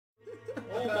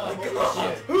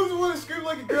shit. Who's the one who screamed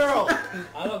like a girl?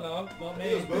 I don't know, not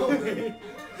me.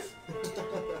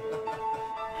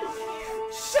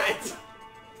 Shit!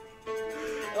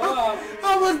 Oh.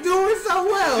 I was doing so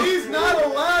well. She's not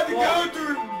allowed to go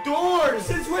through doors.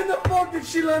 Since when the fuck did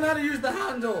she learn how to use the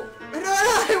handle?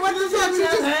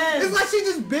 It's like she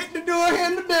just bit the door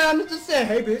handle down and just said,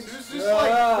 "Hey, bitch." It's just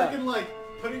like freaking like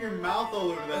putting your mouth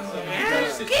all over that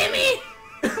stuff. Gimme!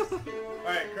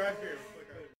 Alright, crack here.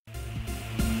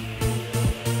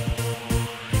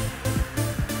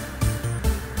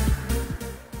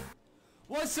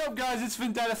 What's up, guys? It's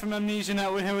Vendetta from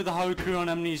Amnesianite. We're here with the whole crew on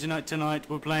Amnesianite tonight.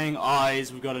 We're playing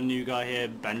Eyes. We've got a new guy here,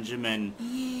 Benjamin.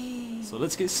 Yay. So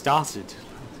let's get started.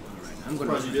 Alright, I'm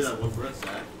gonna you did that one for us,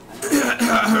 Zach.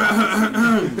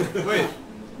 Wait.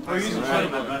 Are you using Shadow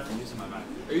Play? I'm using my Mac.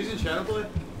 Are you using Shadow Play?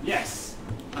 Yes.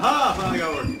 Aha! Finally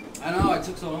got work. I know, it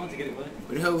took so long to get it working.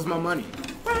 Where the hell is my money?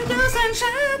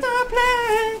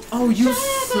 Oh, you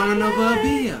son of a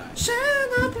bitch!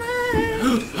 Shadow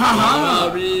Play. Haha!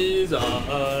 Them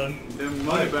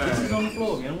money This bags. is on the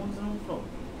floor, the other one's on the floor.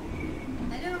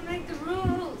 I don't make the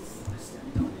rules.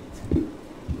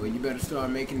 Well, you better start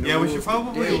making the Yeah, rules we should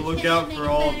probably today. look out for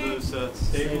all those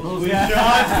staples we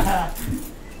Yeah. shot.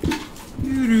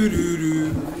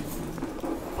 Doo-doo-doo-doo.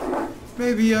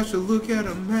 Maybe I should look at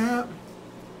a map.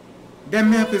 That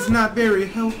map is not very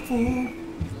helpful.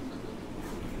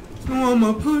 So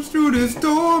I'ma push through this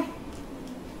door.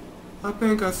 I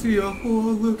think I see a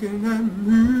whore looking at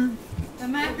me. The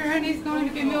macaroni's going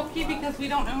to be milky because we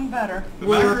don't know better.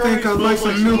 Well, I think I like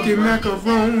some milky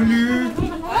macaroni.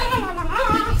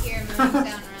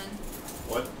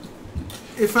 What?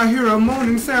 If I hear a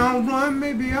moaning sound run,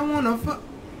 maybe I wanna fuck.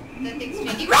 That thing's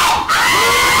making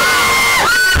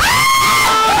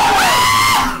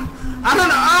I don't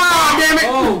know. Oh, damn it!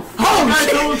 Oh, Oh, I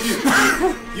shit! told you.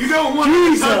 You don't want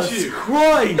me to touch you.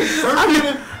 Christ! I've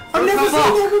never seen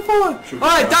that before.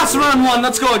 Alright, that's round one.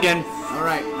 Let's go again.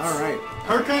 Alright, alright.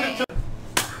 Her kind of.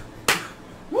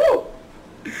 Woo!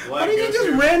 Why did you just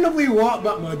randomly walk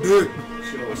by my dick?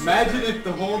 Imagine if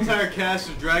the whole entire cast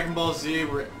of Dragon Ball Z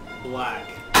were black.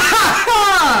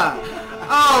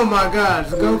 Oh my gosh,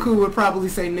 Goku would probably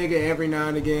say nigga every now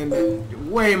and again,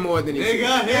 way more than he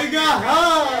said. Nigga,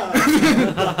 ha!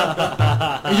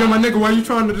 Hey, yo, my nigga, why you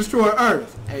trying to destroy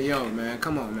Earth? Hey, yo, man,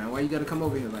 come on, man. Why you gotta come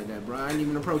over here like that, bro? I didn't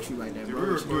even approach you like that, Did bro. we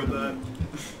record that?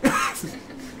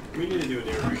 We need to do a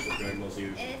narration of Dragon Ball Z.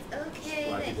 It's okay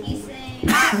that he's saying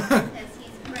because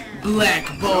he's brown.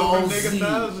 Black Ball Make Z.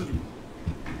 1,000.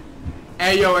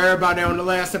 Hey, yo, everybody on the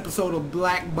last episode of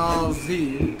Black Ball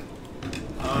Z.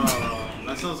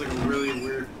 That sounds like a really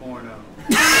weird porno.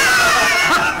 this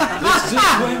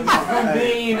just went from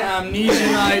being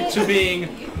Amnesianite to being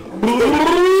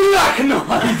Black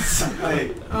Knights.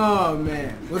 Hey, Oh,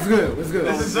 man. What's good? What's good?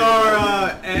 this is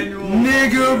our annual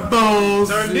Nigga Balls.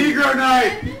 It's our Negro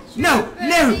night. No.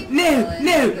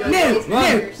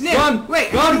 Run. Wait,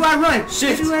 how do I run?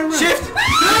 Shift. How do I run? Shift.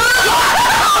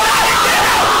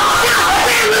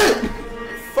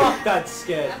 Fuck, that's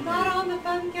scared. I'm not on the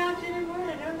fun couch anymore.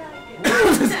 I know that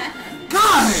again.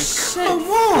 Gosh, come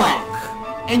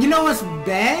on. And you know what's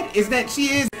bad is that she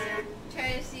is.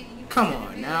 Try to see you. Come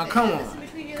on now, come on.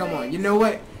 Come on, you know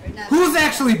what? Not Who's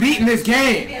actually beating this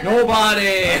game?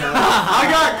 Nobody. I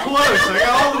got close. I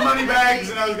got all the money bags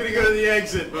and I was gonna go to the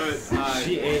exit, but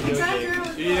She ate your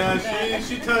dick.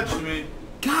 she touched me.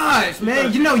 Gosh,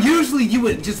 man, you know, usually you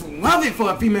would just love it for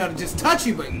a female to just touch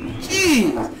you, but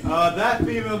jeez. That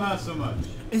female not so much.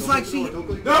 It's like she.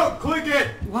 Don't click it.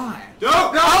 Why? Don't.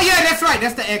 Oh, yeah, that's right.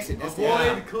 That's the exit. That's the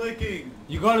exit. Avoid clicking.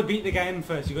 You gotta beat the game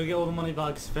first. You gotta get all the money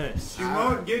bags first. She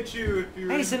won't get you if you.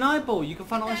 Hey, it's an eyeball. You can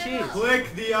find out where she is.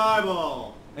 Click the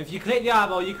eyeball. If you click the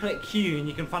eyeball, you click Q, and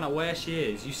you can find out where she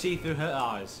is. You see through her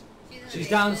eyes. She's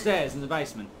downstairs in the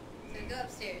basement. So go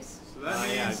upstairs. So that Oh,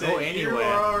 means yeah, that go you anywhere.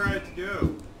 are alright to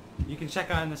go. You can check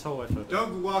out in this hallway for.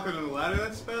 Don't walk on the ladder.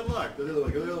 That's bad luck. Go the other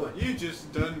way. Go the other way. You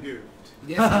just done goofed.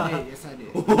 Yes, I did. Yes, I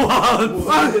did.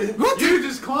 What? You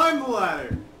just climbed the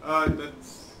ladder.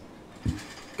 That's.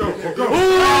 Go.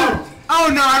 Oh,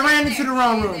 no, I ran into the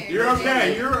wrong room. You're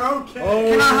okay. You're okay.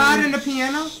 Can I hide in the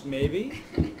piano? Maybe.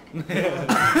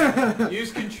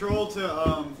 Use control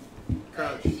to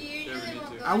crouch. She usually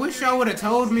won't go I in wish the y'all would have rooms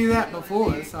told me that unless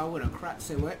before, you so I would have cracked.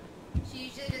 Say what? go in there. She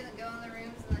usually doesn't go in the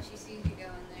rooms unless she sees you go in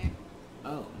there.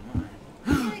 Oh,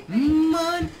 Like, my.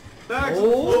 Mud. Back to the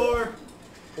floor.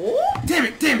 Damn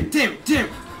it. No,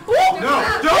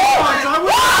 don't punch.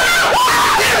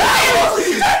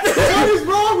 What is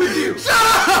wrong with you?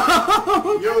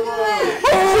 YOLO.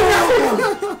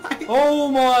 Oh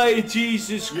my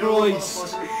Jesus YOLO,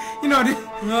 Christ! motherfucker. You know,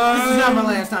 This is not my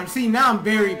last time. See, now I'm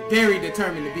very, very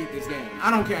determined to beat this game.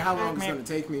 I don't care how long it's gonna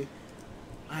take me.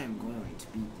 I am going to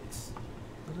beat this.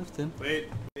 Wait.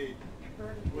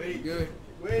 Wait. Good.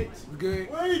 Wait. Good.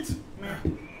 Wait.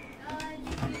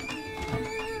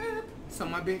 So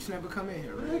my bitch never come in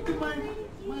here, Where right? did my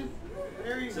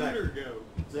Harry Potter go?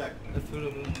 Zach.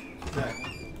 Zach.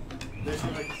 There's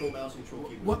no control mouse, control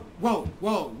keyboard. What? Whoa,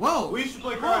 whoa, whoa! We should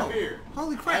play crap Whoa. here.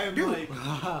 Holy I crap, am dude!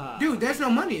 like, Dude, there's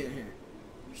no money in here.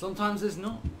 Sometimes there's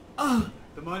not. the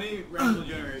money rental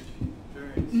generates.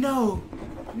 No,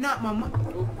 not my money.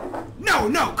 No,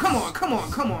 no, come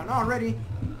on, already.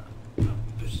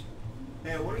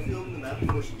 Hey, what if you open the map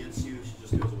before she gets you, she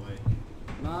just goes away?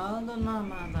 No.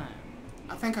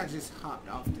 I think I just hopped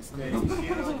off this Okay, thing. if you see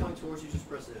anyone coming towards you, just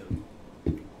press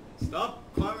M. Stop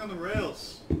climbing on the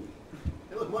rails.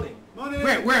 Hey, look, money. Money.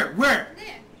 Where? There.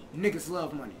 Niggas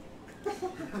love money.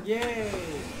 Yay!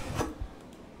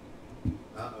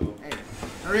 Uh-oh. Hey,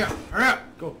 hurry up.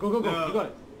 Go. No. You got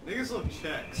it. Niggas love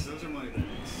checks. Those are money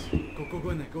bags. Go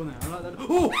in there. I like that.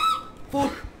 Oh!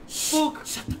 Fuck!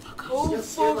 Shut the fuck up. Oh, Yes,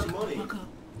 scared fuck! like money. Shut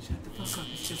the fuck up.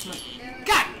 It's just money.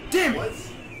 God damn it! What?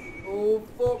 Oh,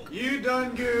 fuck! You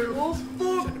done goof. Oh, Shut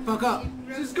fuck! the fuck up.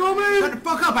 She's coming! Shut the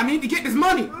fuck up. I need to get this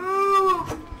money. Oh,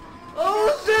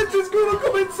 shit! She's gonna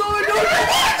come inside! No!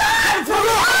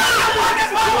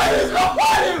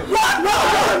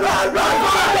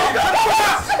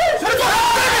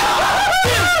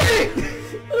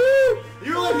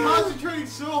 You were like concentrating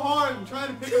so hard and trying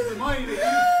to pick up the money that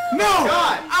you. No!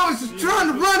 God. I was just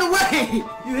trying to run away.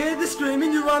 You hear the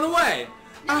screaming, you run away!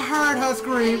 I heard her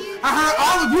scream. I heard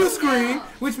all of you scream,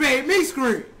 which made me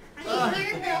scream. I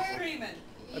hear her. Screaming.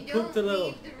 You pooped don't a little.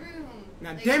 leave the room.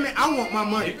 Now, Like, damn it, I want my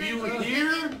money. If you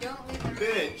hear, don't leave the room.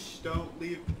 bitch, don't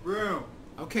leave the room.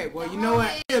 Okay, well, you know what?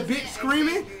 A bitch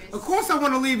screaming? Of course I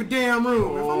want to leave a damn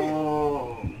room. If I'm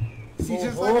in... See,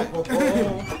 just like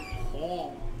that.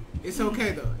 It's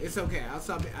okay, though. It's okay. I'll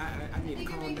stop it. I need to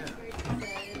calm down.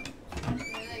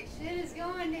 Like, shit is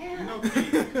going down.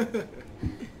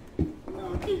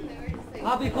 No,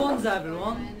 Happy Kwanzaa,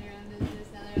 everyone.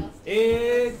 It's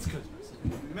It's Christmas.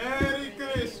 Merry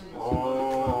Christmas.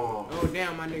 Oh,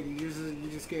 damn, my nigga. You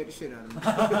just scared the shit out of me.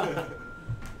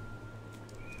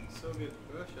 Soviet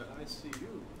Russia, I see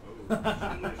you.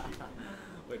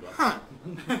 Wait, what? Huh.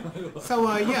 So,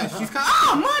 yeah, she's kind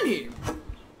oh, money!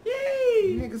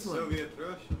 Yay! Niggas love. Soviet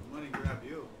Russia, money grab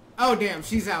you. Oh, damn,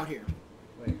 she's out here.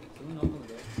 Wait, someone knock on the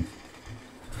door.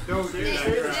 Don't do that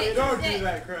crap. Stay. Don't do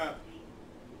that crap.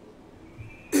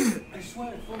 I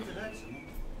swear it falls to that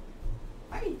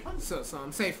someone. So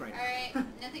I'm safe right now. Alright,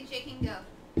 nothing shaking, go.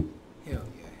 Hell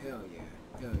yeah.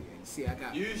 You see, I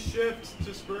got... Use shift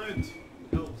to sprint.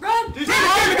 Help. Run! Just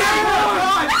Damn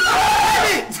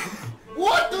it!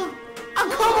 What the? Oh,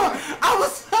 come on! I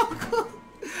was so close.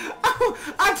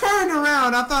 I turned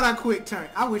around. I thought I quick turn.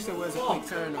 I wish there was a quick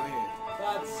turn on here.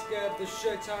 That scared the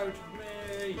shit out of me.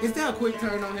 Is there a quick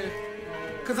turn on here?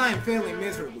 Because I am failing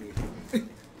miserably. You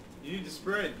need to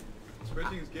sprint.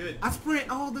 Sprinting is good. I sprint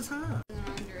all the time. In the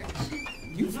wrong direction.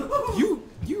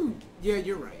 Yeah,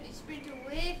 you're right. You sprint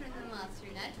away from the monster,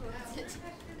 not towards it.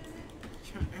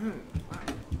 Come on.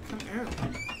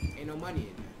 Ain't no money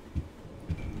in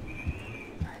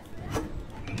there.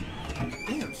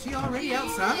 Damn, she already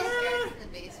outside? In the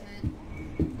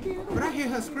basement. But I hear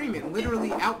her screaming,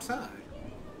 literally outside.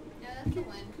 No, that's the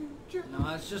one.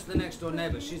 No, it's just the next door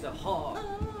neighbor. She's a whore.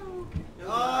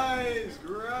 Eyes,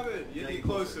 grab it. You need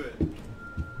close to it.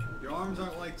 Your arms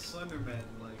aren't like Slender Man.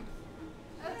 Like.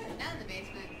 Oh, not in the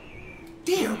basement.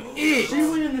 Damn it! She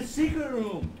went in the secret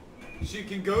room. She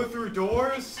can go through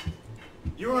doors.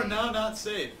 You are now not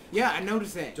safe. Yeah, I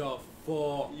noticed that. The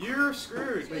fuck? You're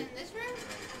screwed. In this room?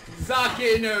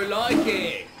 Zaki no like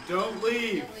it. Don't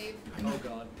leave. Don't leave. Oh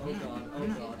god, oh god, oh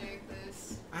god. Very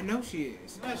close. I know she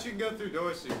is. Yeah, she can go through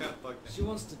doors, so you can't fuck that. She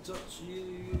wants to touch you. She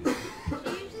usually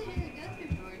doesn't go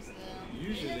through doors, though.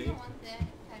 Usually. She doesn't want that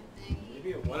type of thing.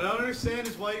 Maybe a What I don't understand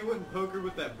is why you wouldn't poke her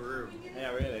with that broom.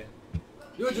 Yeah, really.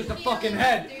 You're just a fucking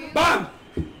head. BAM!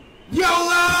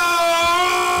 YOLO!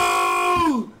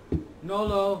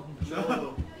 Nolo.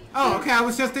 No. Oh, okay, I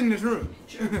was just in this room.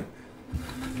 Shoot! Shoot!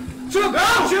 Don't go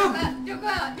out.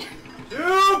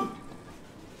 Tube!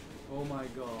 Oh my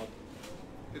god.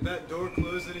 Did that door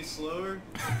close any slower?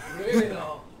 Really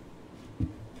though?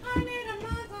 I need a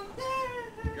muscle.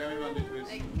 Grab me one, please.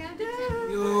 Like, count to 10.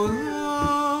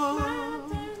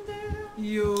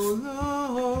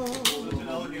 YOLO. Such an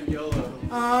elegant YOLO.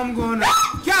 I'm gonna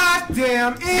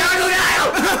goddamn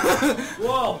it.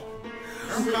 Whoa!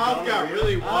 Her mouth got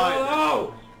really wide.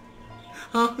 Oh!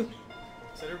 Huh?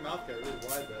 Said her mouth got really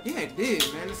wide there. Yeah, it did,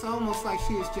 man. It's almost like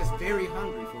she is just very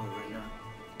hungry for it right now.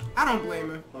 I don't blame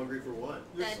her. Hungry for what?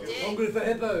 That dick. Hungry for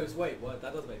hippos. Wait, what?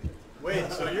 That doesn't make sense.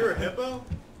 Wait, so you're a hippo?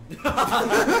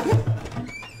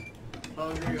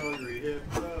 Hungry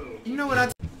hippo. You know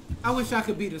what I wish I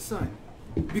could be the son.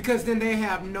 Because then they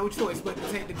have no choice but to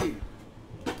take the D.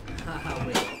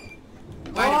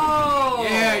 Oh!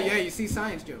 Yeah, you see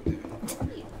science joke there.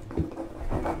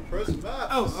 Press map.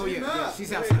 Oh, See yeah, map. she's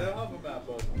Wait, outside. I don't have a map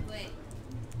button. Wait.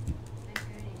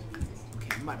 Okay,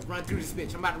 I'm about to run through this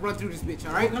bitch.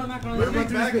 alright? What kind of macaroni? We're gonna run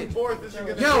through Back this and bitch. forth. This is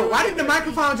gonna Yo, go why did the anyway.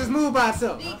 microphone just move by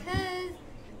itself? Because.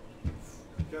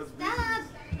 Because Stop! I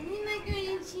need macaroni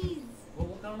and cheese. Well,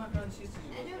 what kind of macaroni and cheese did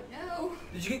I you get? don't know.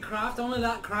 Did you get Kraft? I only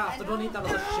like Kraft. I don't eat that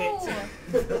other shit.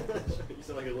 You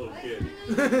sound like a little kid.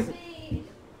 Wait.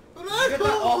 But I Get that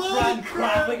don't off-brand like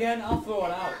crap again. I'll throw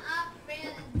it out.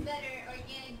 Off-brand, better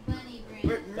organic bunny brand.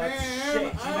 But That's man, shit.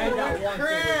 You I made that want once. It was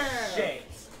crab. shit.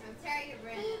 I'm Target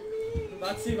brand.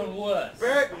 That's even worse.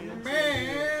 But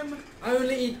man. I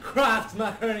only eat Kraft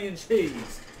macaroni and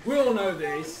cheese. We all know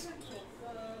this.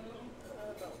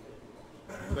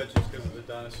 I bet you it's because of the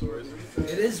dinosaurs.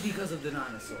 It is because of the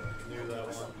dinosaur. Knew that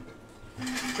one.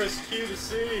 Press Q to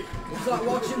see. It's like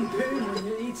watching poo when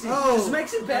you eat it. Oh, It just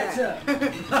makes it better.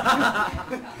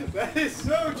 That is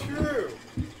so true.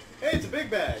 Hey, it's a big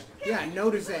bag. Yeah, I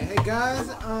noticed that. Hey guys,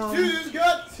 Dude, it's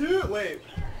got two. Wait,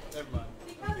 never mind.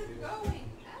 Because it's going.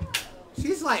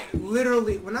 she's like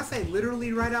literally, when I say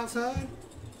literally right outside,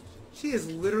 she is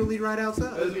literally right That is a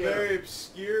outside. very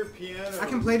obscure piano I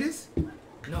can play this?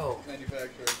 No.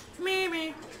 manufacturer.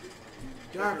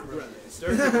 Dark Brothers.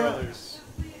 Dirty Brothers.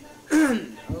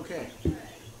 Okay.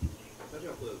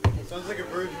 Sounds like a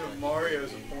version of Mario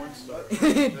as a porn star.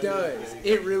 It does.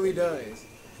 It really does.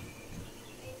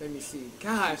 Let me see.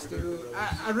 Gosh, dude.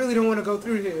 I really don't want to go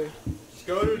through here. Just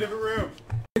go to a different room.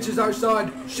 Bitches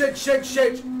outside. Shit, shit,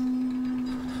 shit.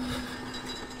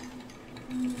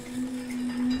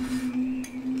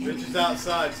 Bitch is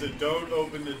outside, so don't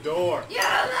open the door.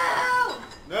 YOLO!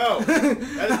 No!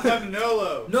 That is time to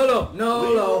NOLO.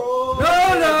 No.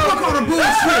 Fuck all the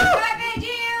bullshit! Carpe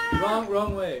diem!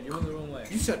 Wrong way. You went the wrong way.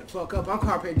 You shut the fuck up. I'm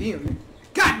Carpe Diem.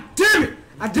 God damn it!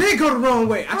 I did go the wrong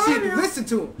way. I should have listened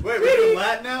to him. Wait, we're doing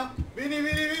Latin now? Vini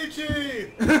Vini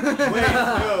Vici! Wait,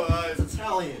 no, It's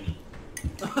Italian.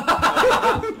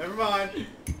 never mind.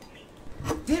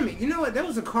 Damn it. You know what? There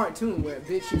was a cartoon where a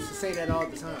bitch used to say that all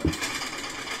the time.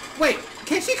 Wait,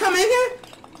 can she come in here?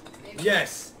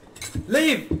 Yes.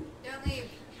 Leave. Don't leave.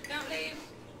 Don't leave.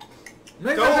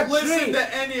 Make like Don't a listen tree.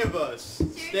 to any of us.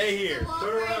 Stay here. Walk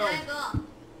Turn right around. leg off.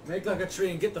 Make like a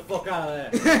tree and get the fuck out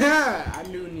of there. I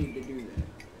do need to do that.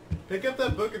 Pick up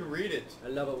that book and read it. I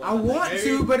love it. When I want Maybe-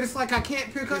 to, but it's like I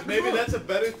can't pick up the Maybe book. that's a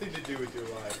better thing to do with your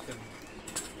life than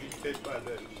be fit by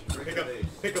this.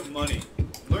 Pick up money.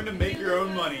 Learn to make your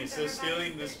own money instead of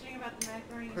stealing this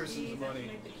person's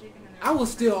money. I will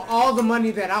steal all the money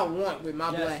that I want with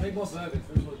my Yes, black. make more burgers.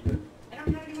 Food was good. I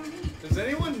don't have any more meat. Does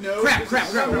anyone know Crap, if crap,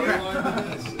 there's a crap, crap.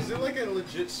 storyline to this? Is there like a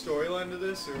legit storyline to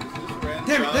this, or is this random?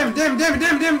 Damn it,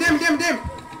 damn it.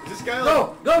 Is this guy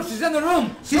like... Go, she's in the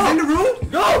room. She's in the room?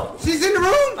 Go. She's in the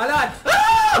room? I lied.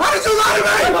 Why did you lie to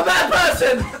me? I'm a bad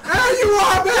person. You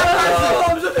are a bad Oh,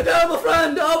 I'm such a terrible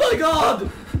friend. Oh my god.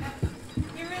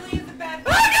 He really is a bad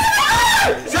person!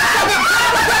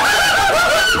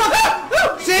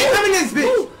 She ain't coming in this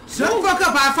bitch! Shut the fuck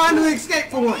up, I finally escaped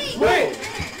for once. Wait!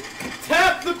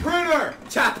 Tap the printer!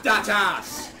 Tap that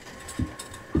ass.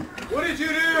 What did you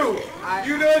do?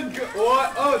 You done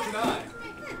what? Oh, it's not.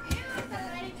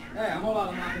 Hey, I'm all out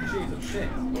of mac and cheese and shit.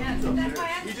 Yeah, so that's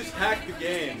why I You just hacked the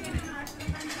game.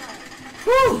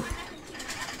 Whew!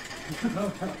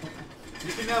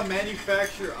 You can now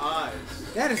manufacture eyes.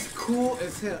 That is cool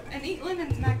as hell. And eat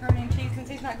Lyndon's macaroni and cheese since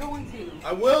he's not going to.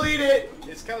 I will eat it!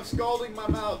 It's kind of scalding my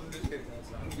mouth. I'm just kidding.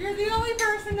 That's not. You're the only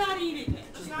person not eating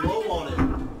it. Just blow on it.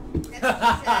 That's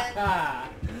what she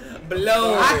said.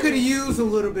 Blow. I could use a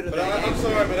little bit of But that. I'm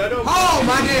sorry, but I don't... Oh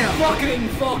my damn! Fucking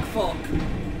fuck.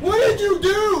 What did you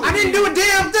do? I didn't do a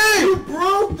damn You thing!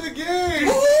 broke the game!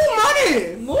 Ooh,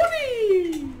 money!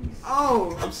 Money.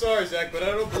 Oh, I'm sorry, Zach, but I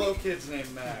don't blow kids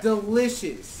named Mac.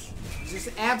 delicious. Just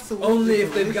absolutely Only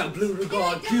if they've got delicious. blue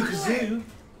regard. Kukazoo.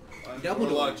 Dumbledore.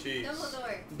 A lot of cheese.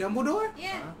 Dumbledore. Dumbledore?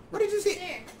 Yeah. What did you say?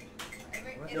 There.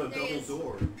 No, There double is.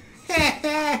 door.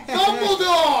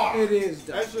 Dumbledore! It is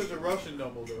Dumbledore. Actually, it's a Russian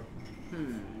Dumbledore.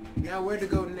 Now where to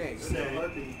go next? No,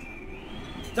 heartbeat.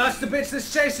 That's the bitch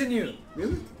that's chasing you.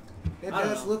 Really? That I don't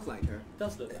does know. look like her.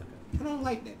 Does look like her. I don't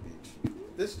like that bitch.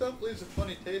 This stuff leaves a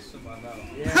funny taste in my mouth.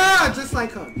 Ha! Just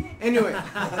like her. Anyway,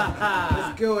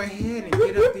 let's go ahead and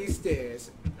get up these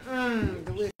stairs.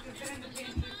 Delicious. It's been in the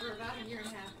pantry for about a year and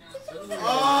a half now.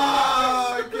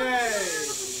 Oh, okay.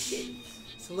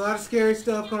 It's a lot of scary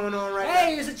stuff going on right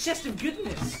Hey, there's a chest of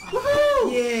goodness. now.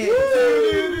 Yeah.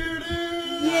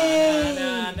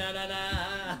 Yeah. Yay.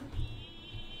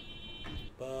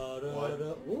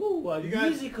 Ooh, a You guys-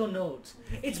 musical note.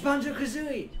 It's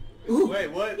Banjo-Kazooie. Ooh. Wait,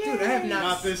 what? Dude, I have not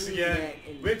Not this seen again. that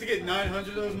in- We have to get 900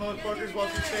 of those motherfuckers while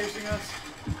she's chasing us.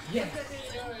 Yes.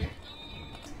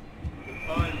 The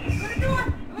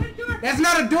puns. That's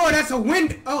not a door, that's a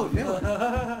window. Oh,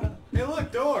 no. Hey,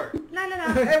 look, door. No.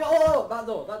 Hey, whoa, back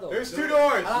door. There's 2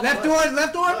 doors. Left door,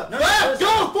 left door. Left,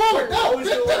 go forward. No,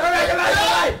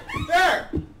 there.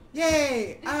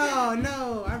 Yay. Oh,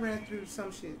 no. I ran through some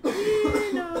shit.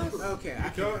 Okay, I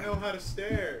don't know how to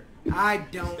stare. I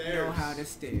don't know Stairs. how to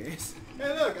stairs.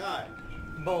 Hey, look, I.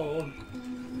 Bone.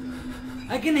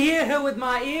 I can hear her with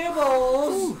my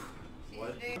earballs.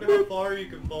 What? I wonder how far you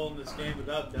can fall in this game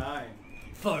without dying.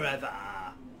 Forever.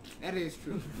 That is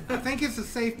true. I think it's a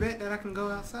safe bet that I can go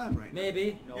outside right now.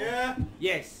 Maybe. No. Yeah.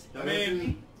 Yes. I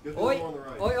mean, Go through Oi. the door on the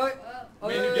right. Oi, oi. I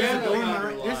mean, you There's can a go door on my on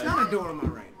right. your There's life. not a door on my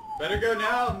right. Better go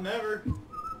now than never.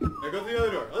 Now go through the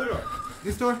other door. Other door.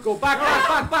 This door? Go back. To the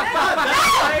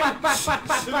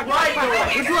right door.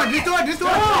 This door, this door, this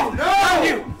door! No!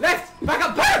 You. Left. Back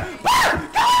up. Back.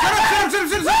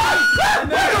 Shut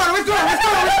up! Which door?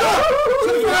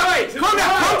 Calm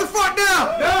down, calm the fuck down!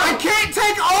 I can't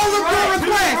take all of your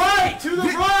requests! To the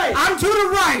right! I'm to the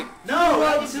right!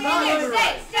 No! Stand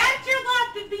to your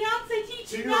left and Beyonce teaches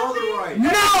To you your other nothing. right.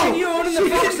 No! You're on the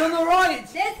box on the right.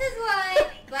 This is why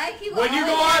black people When you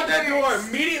go always out that have door, nurse.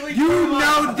 immediately You turn know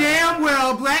left. damn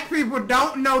well black people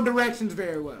don't know directions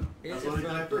very well. Here's That's the only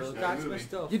front the door. first That's my movie.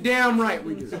 stuff. You're damn right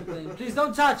we do. Something. Please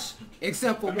don't touch.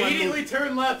 Except for one Immediately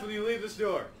turn left when you leave this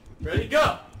door. Ready?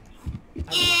 Go! Left!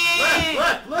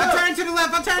 I turn to the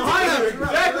left, I turn to Behind you! the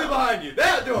left! Exactly behind you!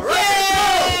 That door! Right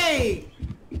there! Yay!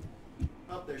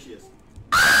 Oh, there she is.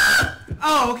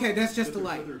 Oh, okay, that's just the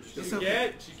light. It's She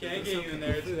okay. can't get you in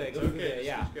there. It's Go okay. through there,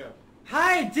 yeah. Just go.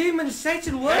 Hi, demon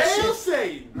Satan Hail worship.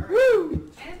 Satan! Woo!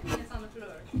 And penis on the floor.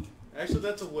 Actually,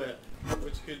 that's a whip,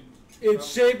 which could... It's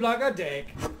shaped like a dick.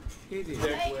 He did.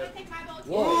 Dick Hey, you whip. take my boat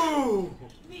too? Whoa.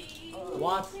 Please.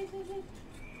 What?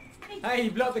 Please. Hey,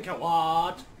 you blocked the cat.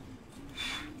 What?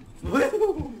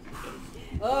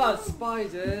 Oh,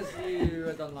 spiders.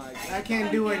 I don't like. I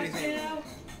can't do anything.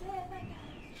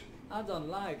 I don't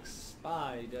like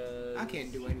spiders. I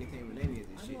can't do anything with any of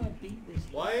How this do shit. I beat this?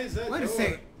 Why is that Wait a door?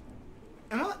 second.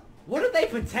 Am I? What are they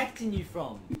protecting you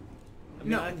from? I mean,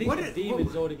 No, I think what the is- demon's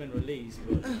what- already been released,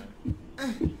 but that's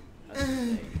the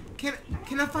thing.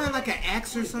 Can I find like an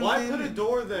axe or something? Why put a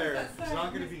door there? It's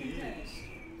not going to be used.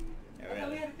 Oh,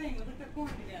 we had a thing. We looked at porn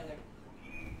together.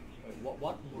 Wait,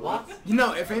 what? You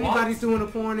know, if anybody's doing a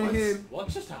porn in here, What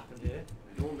just happened here?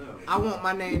 I don't know. I want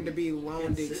my name to be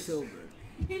Lone Dick Silver.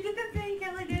 He did the thing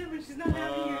Kelly did, but she's not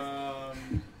happy.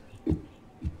 Okay.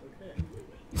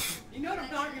 You know what I'm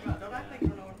talking about. Don't act like you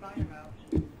don't know what I'm talking about.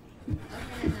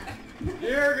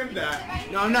 You're gonna die.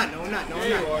 No, I'm not. No, I'm not. No, I'm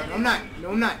Yeah, not. you are. No, I'm not. No,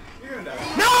 I'm not. You're gonna die.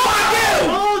 No, I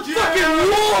Told you!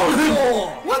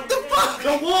 do! What the fuck?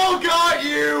 The wall got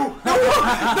you!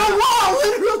 The wall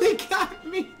literally got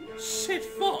me. Shit,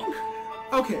 fuck.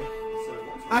 Okay.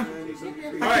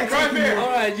 Alright, come here!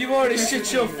 Alright, you've already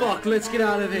shit your fuck. Let's get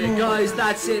out of here. Guys,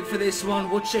 that's it for this one.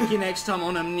 We'll check you next time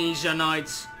on Amnesia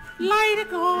Nights. Later,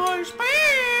 guys.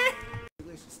 Bye.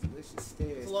 Delicious There's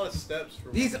stairs. a lot of steps for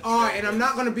These are, and I'm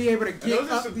not gonna be able to And get those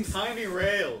are up some these. tiny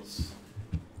rails.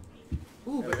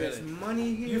 Ooh, but there's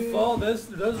money here. You fall. Those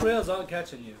rails aren't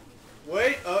catching you.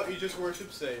 Wait, oh, you just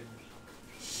worship Satan.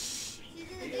 She's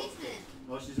in the basement.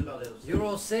 Well, she's about to. You're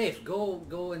all safe.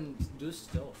 Go and do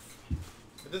stuff.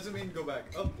 It doesn't mean go back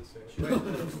up the stairs. She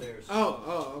went upstairs.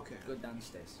 Oh, okay. Go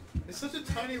downstairs. It's such a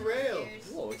tiny rail.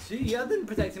 Whoa, see, I didn't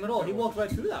protect him at all. He walked right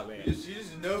through that rail. You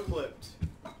just no-clipped.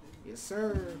 Yes,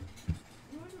 sir.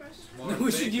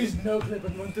 We should use no clip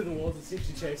and run through the walls and see if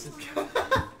she chases.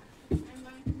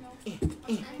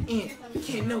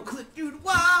 Can't no clip through the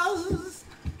walls.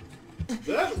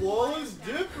 That wall is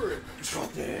different.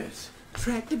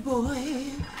 Tractor boy.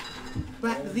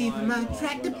 Right leaving my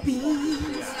tractor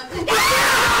beams.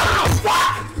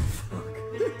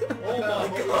 Oh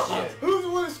my god. Who's the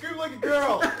one that screamed like a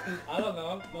girl? I don't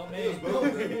know, not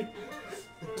me.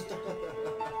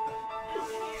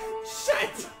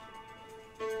 Shit!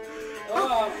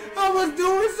 Oh, I was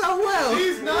doing so well.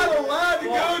 He's not allowed to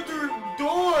go through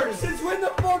doors. since when the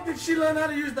fuck did she learn how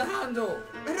to use the handle?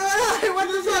 What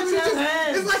the fuck? She just,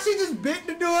 it's like she just bit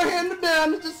the door handle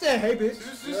down and just said, "Hey, bitch."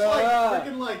 It's just like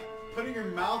freaking like putting your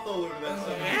mouth all over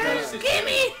that stuff.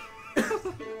 Gimme!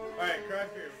 Alright,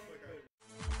 craft here.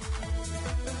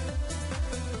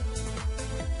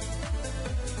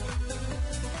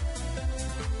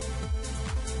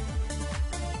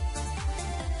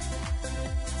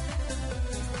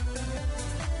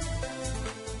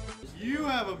 You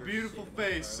have a beautiful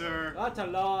face, sir. That's a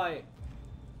lie.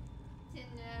 10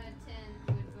 out of 10,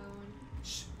 good bone.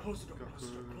 Shh, close the door, close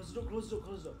the door, close the door, close the door,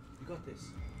 close the door. You got this.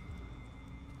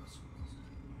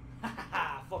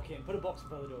 Haha, fuck him. Put a box in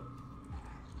front of the door.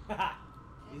 Haha.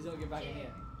 He's not getting back in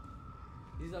here.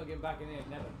 He's not getting back in here,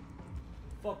 never.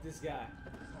 Fuck this guy.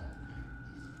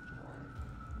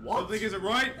 What? Something isn't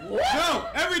right? What? No!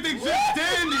 Everything's just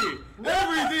dandy!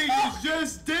 Everything is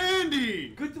just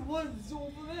dandy! Good to one's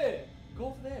over there. Go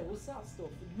over there. What's that stuff?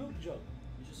 The milk jug.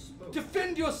 You just spoke.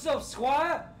 Defend yourself,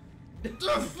 Squire!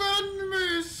 Defend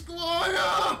me,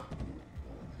 Squire!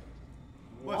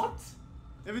 What?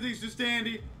 Everything's just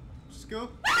dandy. Just go.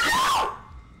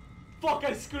 Fuck,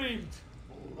 I screamed!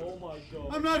 Oh my god.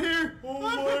 I'm not here! Oh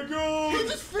my god! He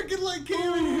just freaking like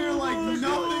came in here like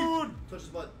nothing! Touch his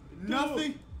butt.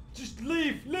 Nothing! Just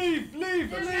leave, leave,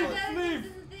 leave, This leave, is leave! the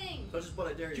thing. Touch his butt,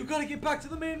 I dare you. You gotta get back to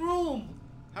the main room!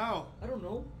 How? I don't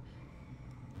know.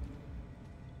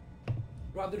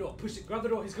 Grab the door, push it, grab the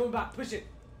door, he's coming back, push it!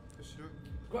 Sure.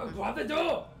 Grab the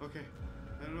door! Okay.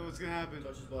 I don't know what's gonna happen.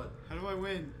 Touch his butt. How do I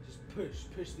win? Just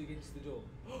push against the door.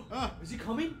 Ah! Is he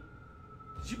coming?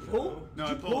 Did you pull? No,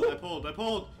 Did I you pulled, pull? I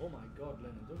pulled. Oh my god,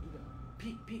 Lennon, don't do that.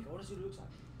 Peek, I wanna see what it looks like.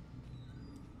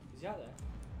 Is he out there?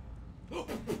 No.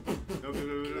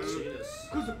 Jesus.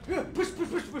 Push the door, push the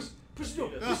door, push the door,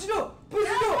 push the No,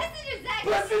 door, listen to Zach.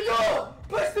 push the door,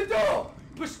 push the door,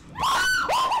 push.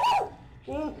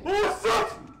 Oh, shit!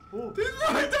 He's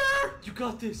right there! You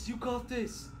got this, you got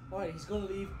this. Alright, he's gonna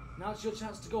leave. Now it's your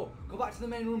chance to go. Go back to the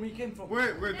main room he came from.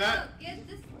 Where'd No, that? get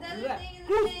this the other Left. thing in the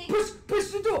Go, thing. push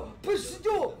the door, push the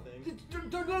door.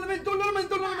 Don't let him in, don't let him in,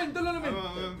 don't let him in, don't let him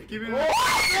in. Keep it.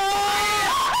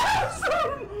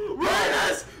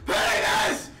 Penis!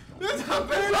 Penis! That's a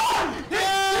big one!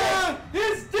 Yeah!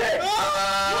 His dick!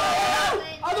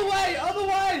 Other way, other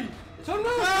way! Turn around, turn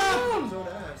around! His own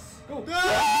ass. Go.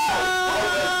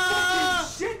 Ah!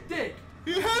 Fucking shit dick!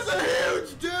 He has a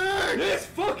huge dick! His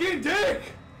fucking dick!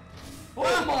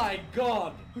 Oh my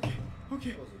god!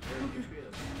 Okay. That was a very good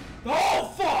penis.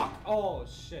 Oh fuck! Oh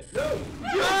shit. No!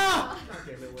 Ah! God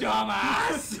damn it.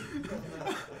 Dumbass!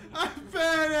 I'm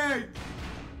panicked!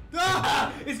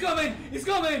 Ah! It's coming! It's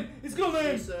coming! It's He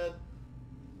coming! said,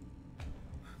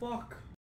 Fuck.